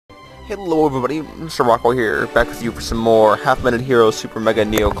Hello everybody, Mr. Rockwell here, back with you for some more Half-Minute Hero Super Mega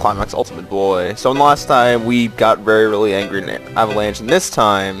Neo Climax Ultimate Boy. So in the last time, we got really angry in Avalanche, and this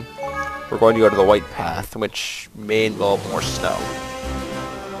time, we're going to go to the White Path, which may involve more snow.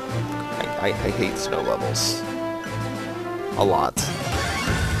 I hate snow levels. A lot.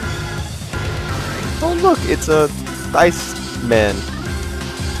 Oh look, it's a Ice Man.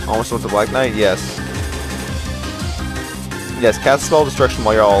 Almost with the Black Knight, yes. Yes, cast spell destruction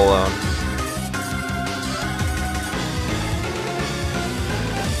while you're all alone.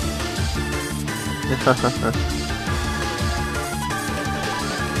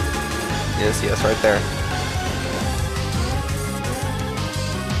 yes, right there.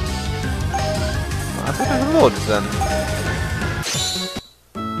 Let's look at the villagers then.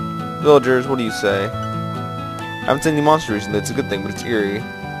 Villagers, what do you say? I haven't seen any monsters recently, it's a good thing, but it's eerie.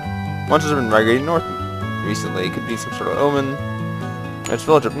 Monsters have been migrating north recently. It could be some sort of omen. There's a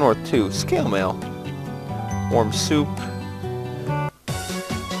village up north too. Scale mail. Warm soup.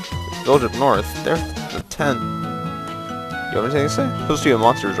 Village up north. There's the tent. You have anything to say? Supposed to be a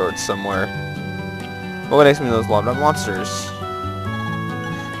monster resort somewhere. What makes me know there's a lot about monsters?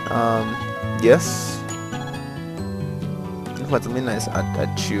 Yes. What's something nice?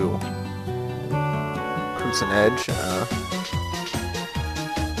 A chew. Crimson Edge.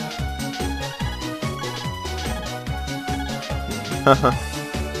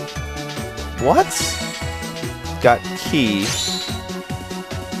 What? Got key.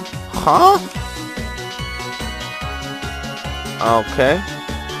 Huh? Okay.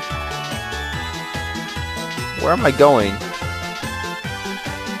 Where am I going?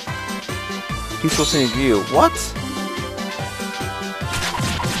 Peaceful scenic view. What?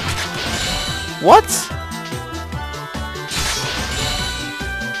 What?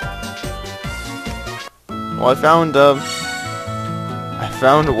 Well, I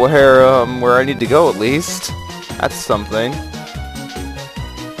found where I need to go at least. That's something.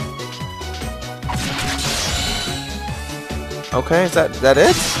 Okay, is that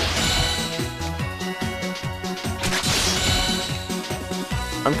it?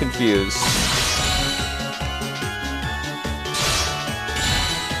 I'm confused.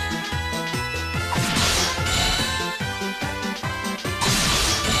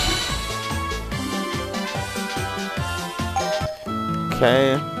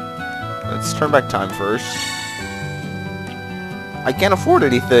 Okay, let's turn back time first. I can't afford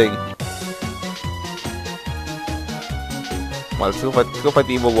anything. Well, let's go fight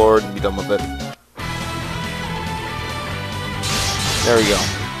the evil lord and be done with it. There we go.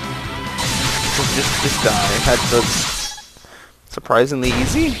 Just die. That's surprisingly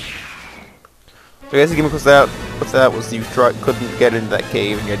easy. So I guess the gimmick was that was you couldn't get into that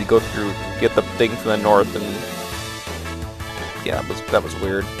cave and you had to go through, get the thing from the north, and yeah, that was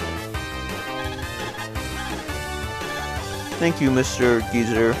weird. Thank you, Mr.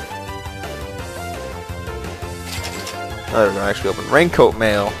 Geezer. Oh, they're gonna actually open raincoat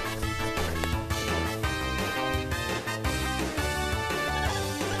mail.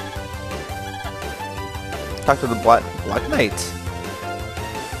 Talk to the Black Knight.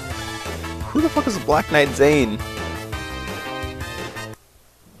 Who the fuck is the Black Knight Zane?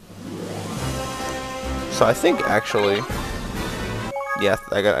 So I think actually, yeah,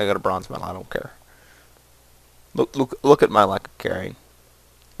 I got a bronze medal. I don't care. Look at my lack of caring.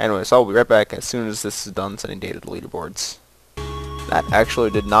 Anyway, so I'll be right back as soon as this is done sending data to leaderboards. That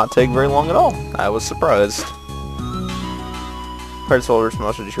actually did not take very long at all. I was surprised. Pirate soldiers from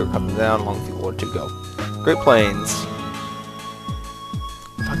Australia are coming down along with the Lord to go. Great Plains.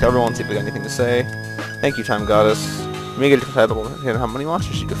 Talk to everyone, see if they got anything to say. Thank you, Time Goddess. You may get a title and how many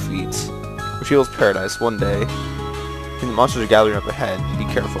monsters you defeat. Rashield's Paradise, one day. The monsters are gathering up ahead. Be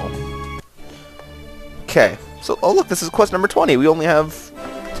careful. Okay. So, oh look, this is quest number 20. We only have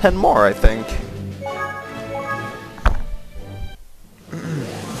 10 more, I think.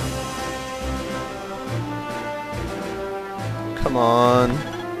 Come on.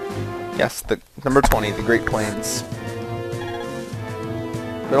 Yes, the number 20, the Great Plains.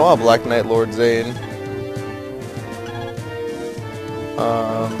 Been a while, Black Knight Lord Zane.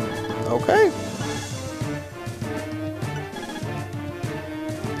 Okay.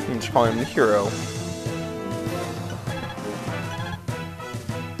 I'm just calling him the hero.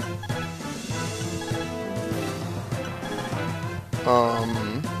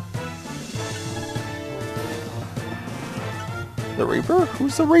 The Reaper?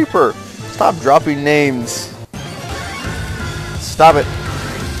 Who's the Reaper? Stop dropping names. Stop it.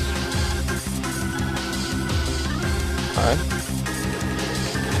 Alright.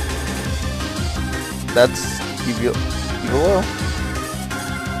 That's evil.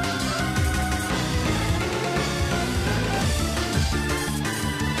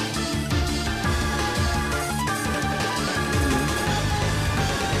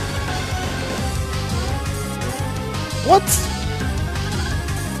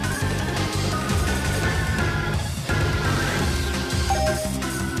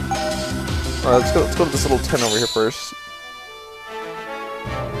 Alright, let's go to this little tent over here first.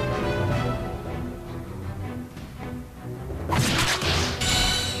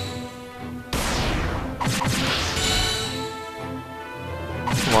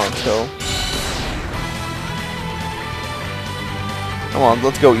 Come on, let's go. Come on,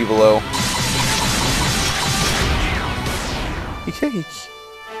 let's go, Evil-O.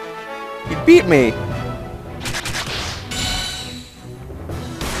 He beat me!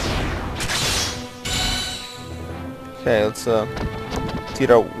 Okay, let's eat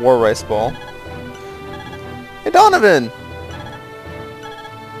our war rice ball. Hey, Donovan!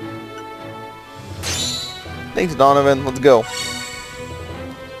 Thanks, Donovan. Let's go.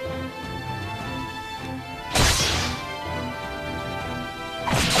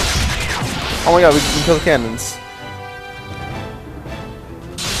 Oh my god, we can kill the cannons.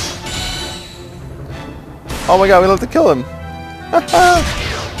 Oh my god, we have to kill him.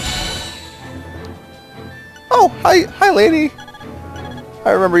 Oh, hi lady.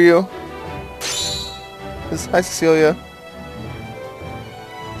 I remember you. Hi Cecilia.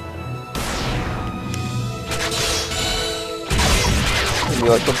 And be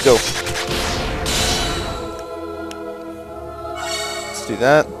like, let's go. Let's do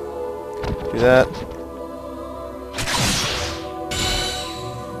that. Do that.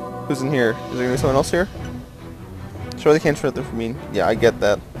 Who's in here? Is there gonna be someone else here? Sure, they can't try that for me. Yeah, I get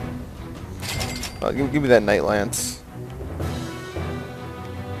that. Give me that Night Lance.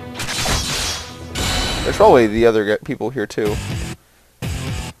 There's probably the other people here too.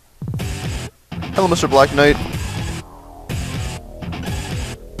 Hello, Mr. Black Knight.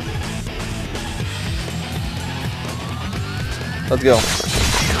 Let's go.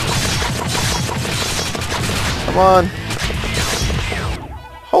 Come on.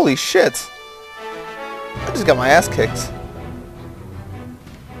 Holy shit. I just got my ass kicked.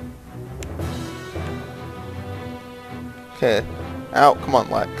 Okay. Ow, come on,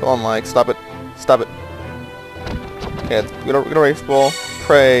 lag. Come on, lag. Stop it. Stop it. Okay, get a race ball.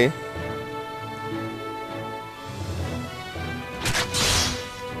 Pray.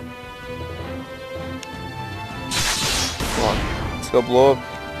 Come on. Let's go blow up.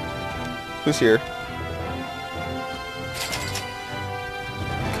 Who's here?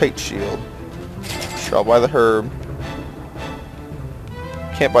 Kite shield. Sure, I'll buy the herb.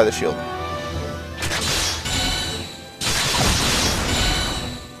 Can't buy the shield.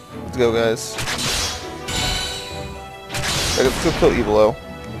 Let's go, guys. Let's go kill Evil-O.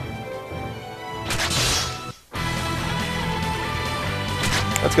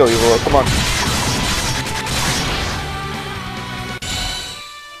 Let's go, Evil-O. Come on.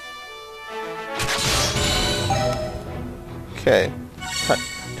 Okay.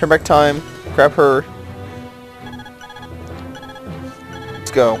 Turn back time. Grab her.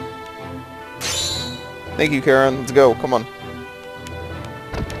 Let's go. Thank you, Karen. Let's go. Come on.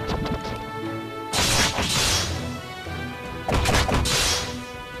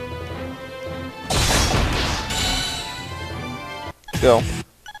 Let's go.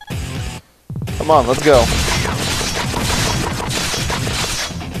 Come on, let's go.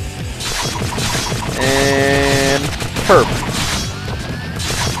 And herb.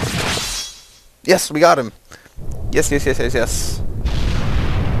 Yes, we got him. Yes, yes, yes, yes, yes.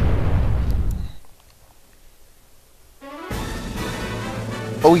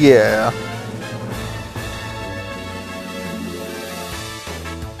 Oh yeah.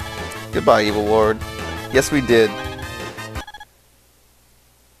 Goodbye, Evil Lord. Yes, we did.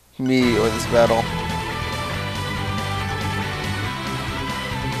 Me or this battle.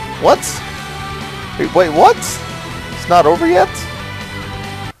 What? Wait, what? It's not over yet?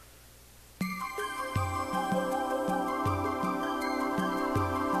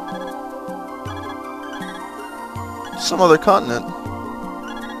 Some other continent.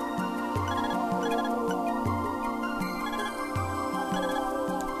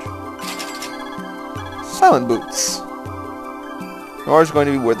 Silent Boots. Noir's going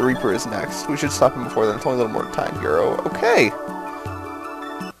to be where the Reaper is next. We should stop him before then. It's only a little more time, hero. Okay.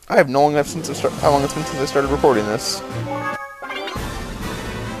 I have no idea how long it's been since I started recording this.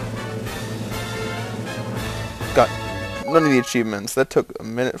 Got none of the achievements. That took a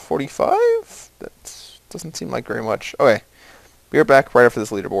minute 45? That doesn't seem like very much. Okay. We are back right after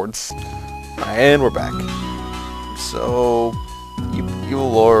this leaderboards. And we're back. So,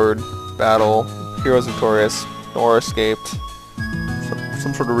 Evil Lord, battle, heroes victorious, Nora escaped,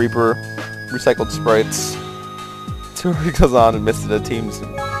 some sort of Reaper, recycled sprites. Tour goes on and missed the teams.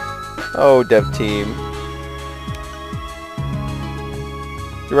 Oh, dev team.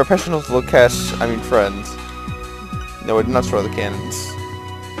 Your professionals will catch, friends. No, I did not destroy the cannons.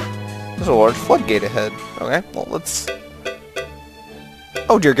 There's a large floodgate ahead. Okay, well, let's...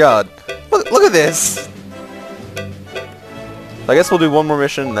 Oh, dear God. Look at this! I guess we'll do one more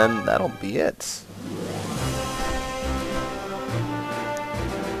mission, and then that'll be it.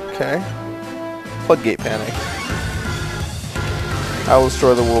 Okay. Floodgate panic. I will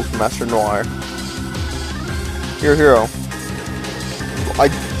destroy the world from Master Noir. You're a hero.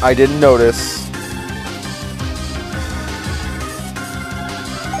 I didn't notice.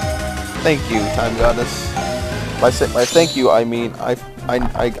 Thank you, Time Goddess. By thank you, I mean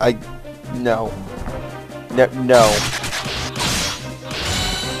no. No.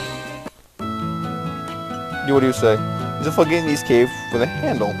 What do you say? There's a floodgate in the East Cave with a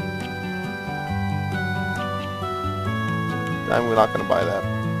handle. I'm not gonna buy that.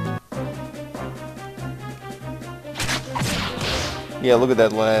 Yeah, look at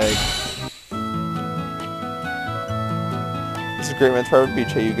that leg. This is Great Man's Private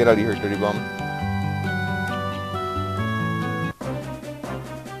Beach. Hey, you get out of here, dirty bum.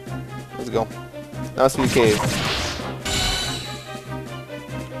 Let's go. Now it's the cave.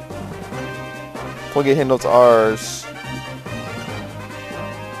 Floodgate handle's ours.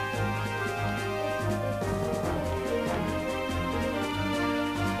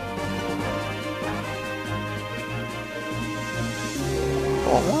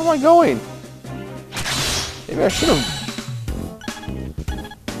 Oh, where am I going? Maybe I should have.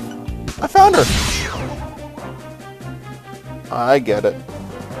 I found her! I get it.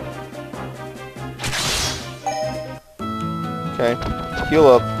 Okay, heal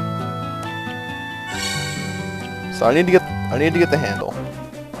up. So I need to get the handle.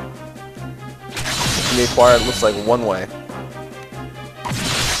 It can be acquired, looks like one way.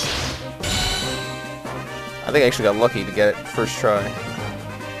 I think I actually got lucky to get it first try.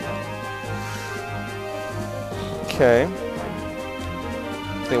 Okay.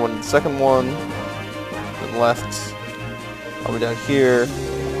 I think I went to the second one. Then left. All the way down here.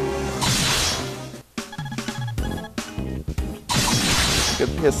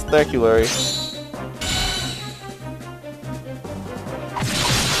 Yes, thank you, Larry.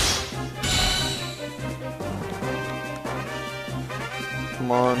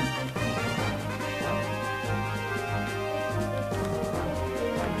 Come on.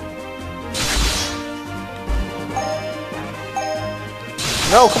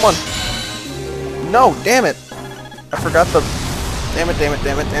 No, come on. No, damn it. I forgot the... Damn it.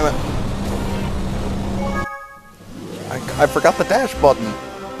 I forgot the dash button.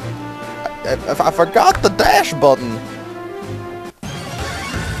 I forgot the dash button.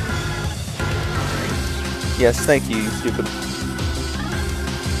 Yes, thank you, you stupid.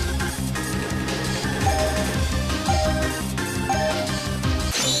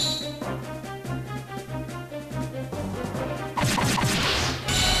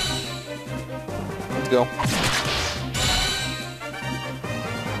 Let's go.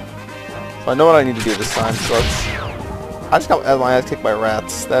 So I know what I need to do this time, so let's... I just got my ass kicked by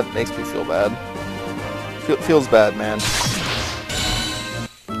rats. That makes me feel bad. Feels bad, man.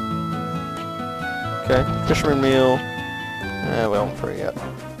 Okay, fisherman meal. We don't pray yet.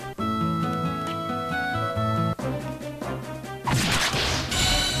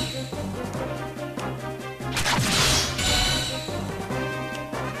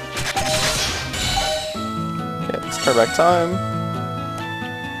 Okay, let's turn back time.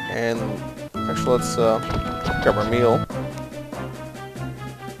 And actually, let's grab our meal.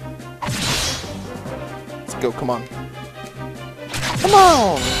 Let's go, come on. Come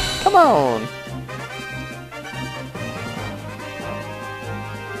on! Come on!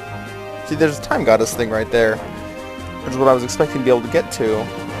 See, there's a Time Goddess thing right there. Which is what I was expecting to be able to get to.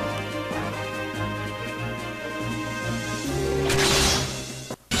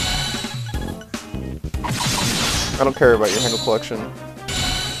 I don't care about your handle collection.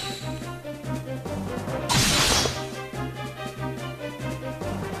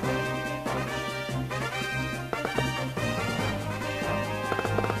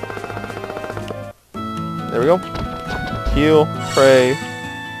 There we go. Heal, pray.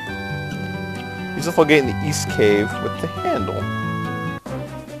 Use the floodgate in the East Cave with the handle.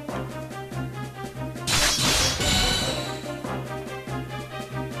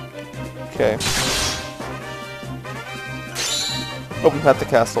 Okay. Open path to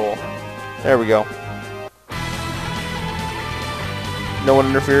castle. There we go. No one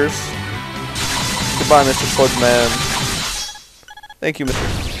interferes. Goodbye, Mr. Sludgeman. Thank you,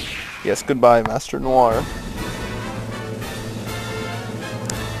 Mr. Yes, goodbye, Master Noir.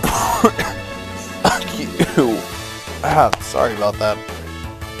 Ew. Ah, sorry about that.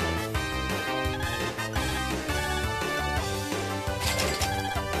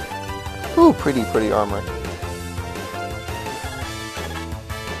 Ooh, pretty armor.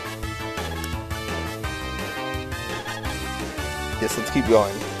 Yes, let's keep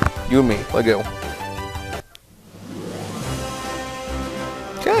going. You and me, let go.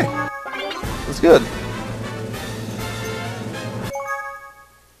 Okay, that's good.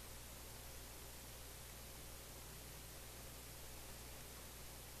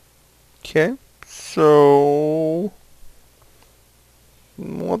 Okay, so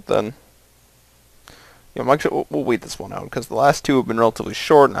what then? You know, actually, we'll wait this one out because the last two have been relatively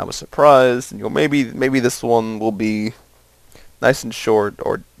short, and I was surprised. And, you know, maybe this one will be nice and short,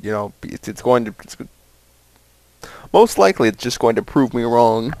 or you know, it's going to. Most likely, it's just going to prove me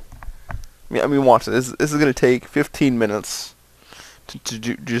wrong. I mean, watch this. This is going to take 15 minutes to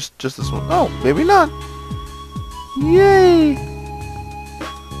do just this one. Oh, maybe not. Yay!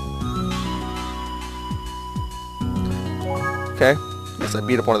 Okay. Yes, I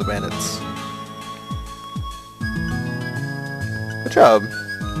beat up one of the bandits. Good job.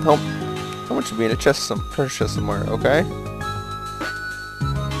 How much should be in a treasure chest somewhere? Okay.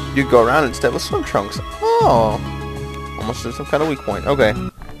 You go around instead with swim trunks. Oh. Almost there's some kind of weak point. Okay.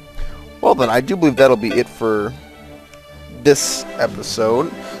 Well then, I do believe that'll be it for this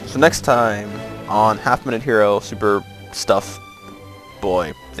episode. So next time on Half Minute Hero Super Stuff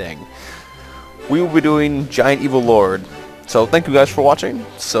Boy thing, we will be doing Giant Evil Lord. So thank you guys for watching.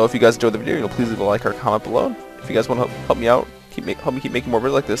 So if you guys enjoyed the video, please leave a like or a comment below. If you guys want to help me out, help me keep making more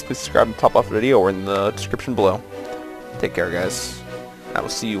videos like this, please subscribe and top off the video or in the description below. Take care, guys. I will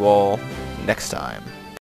see you all next time.